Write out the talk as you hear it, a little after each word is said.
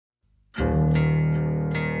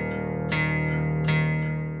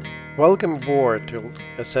Welcome aboard to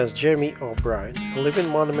SS Jamie O'Brien, a living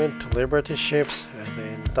monument to Liberty ships and the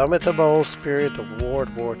indomitable spirit of World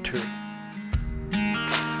War II.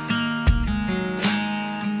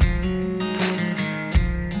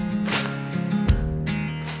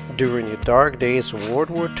 During the dark days of World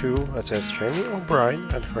War II, SS Jamie O'Brien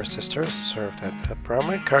and her sisters served as the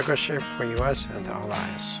primary cargo ship for US and the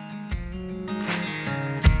Allies.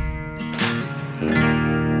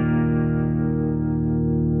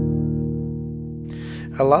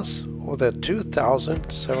 Alas, of the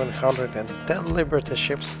 2,710 Liberty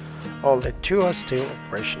ships, only 2 are still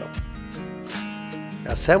operational.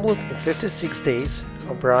 Assembled in 56 days,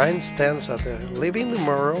 O'Brien stands as a living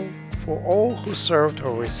memorial for all who served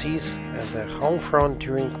overseas and the home front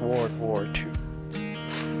during World War II.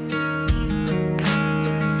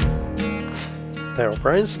 The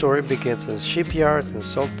O'Brien story begins in a shipyard in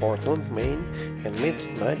South Portland, Maine in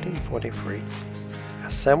mid-1943.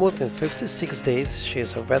 Assembled in 56 days, she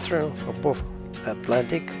is a veteran for both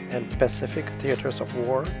Atlantic and Pacific theaters of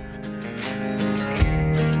war.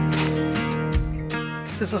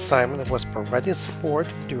 This assignment was providing support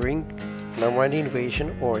during Normandy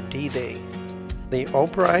Invasion or D-Day. The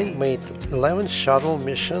O'Brien made 11 shuttle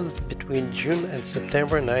missions between June and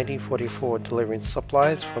September 1944, delivering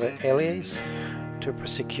supplies for the Allies to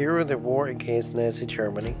secure the war against Nazi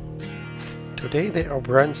Germany. Today, the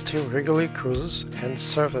O'Brien still regularly cruises and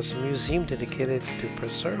serves as a museum dedicated to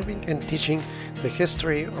preserving and teaching the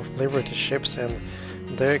history of Liberty ships and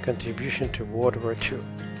their contribution to World War II.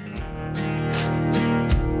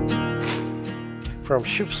 From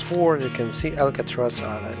ship's Fore, you can see Alcatraz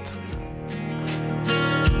Island.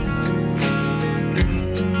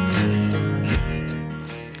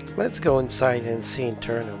 Let's go inside and see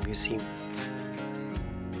internal museum.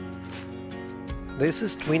 This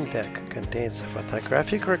is Twin Deck, contains a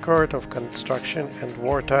photographic record of construction and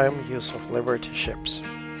wartime use of Liberty ships.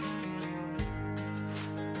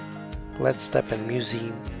 Let's step in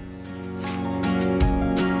museum.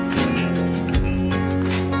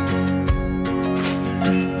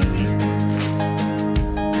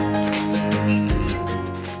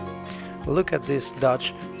 Look at this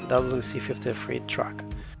Dodge WC-53 truck.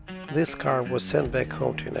 This car was sent back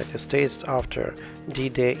home to the United States after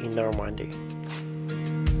D-Day in Normandy.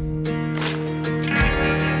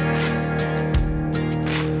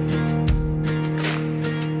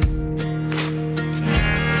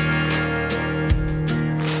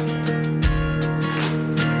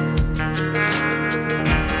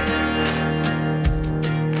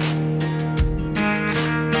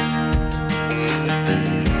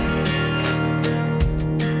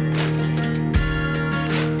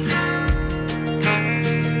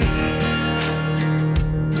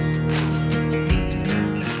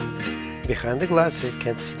 Behind the glass you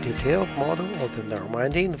can see a detailed model of the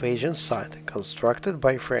Normandy Invasion site, constructed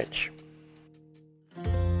by French.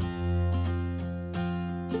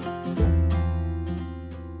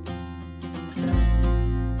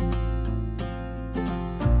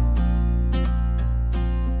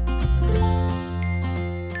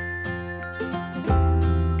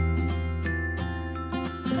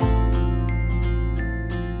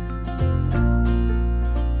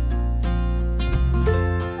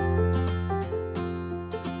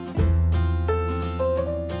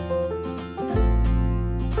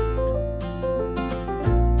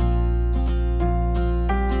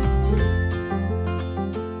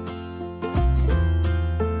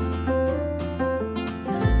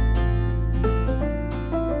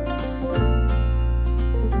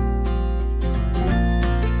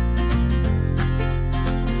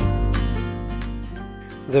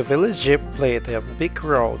 The village jeep played a big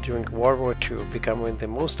role during World War II, becoming the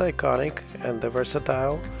most iconic and the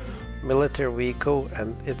versatile military vehicle at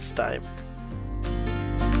its time.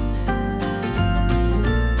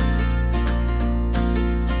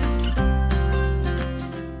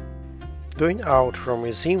 Going out from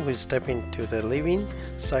museum, we step into the living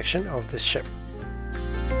section of the ship.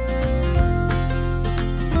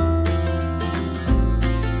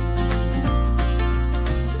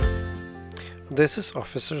 This is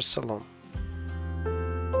Officer's Salon.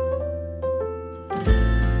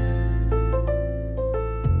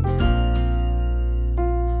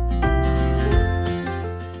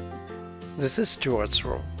 This is Steward's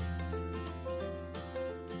room.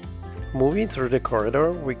 Moving through the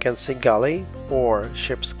corridor, we can see galley or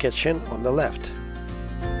ship's kitchen on the left.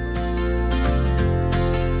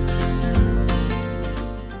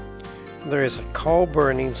 There is a coal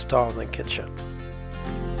burning stove in the kitchen.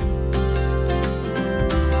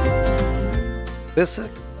 This is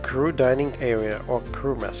a crew dining area or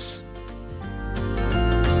crew mess.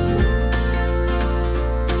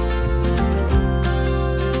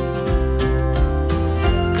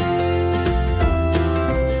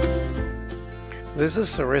 This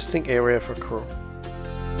is a resting area for crew.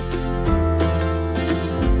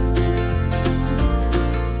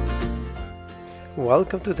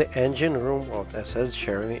 Welcome to the engine room of SS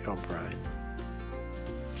Jeremy O'Brien.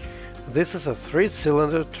 This is a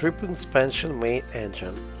 3-cylinder triple expansion main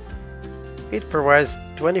engine. It provides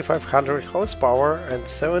 2500 horsepower and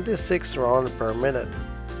 76 rounds per minute.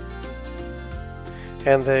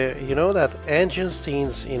 And you know that engine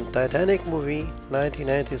scenes in Titanic movie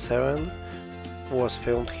 1997 was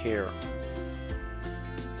filmed here.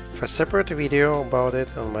 For a separate video about it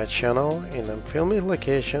on my channel in the filming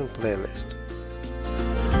location playlist.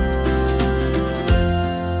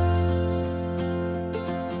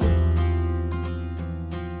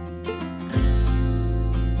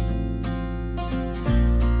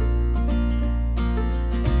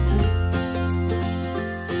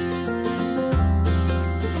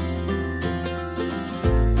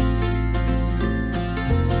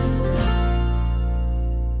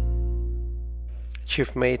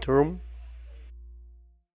 Chief Mate Room,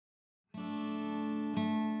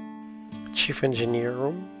 Chief Engineer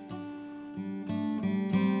Room,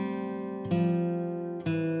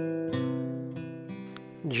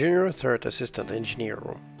 Junior Third Assistant Engineer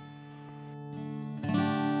Room,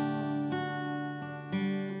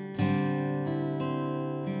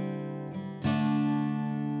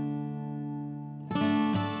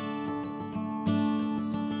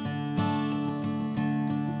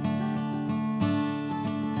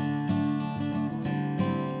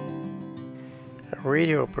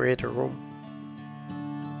 Radio Operator Room,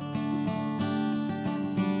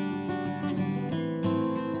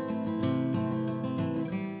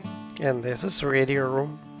 and this is Radio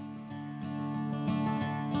Room.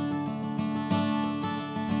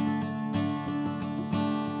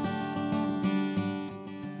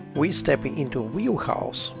 We're stepping into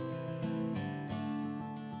wheelhouse.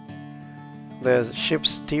 The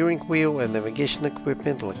ship's steering wheel and navigation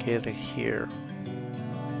equipment located here.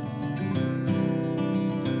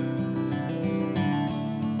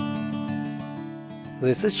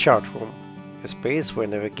 This is Chart Room, a space where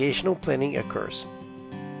navigational planning occurs.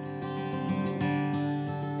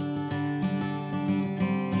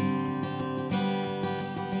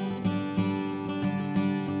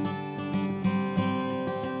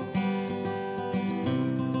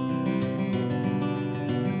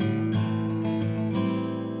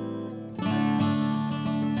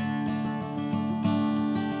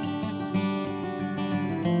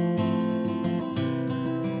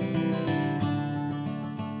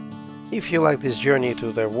 If you like this journey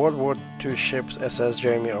to the World War II ships SS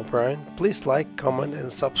Jeremy O'Brien, please like, comment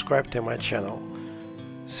and subscribe to my channel.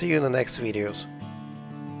 See you in the next videos.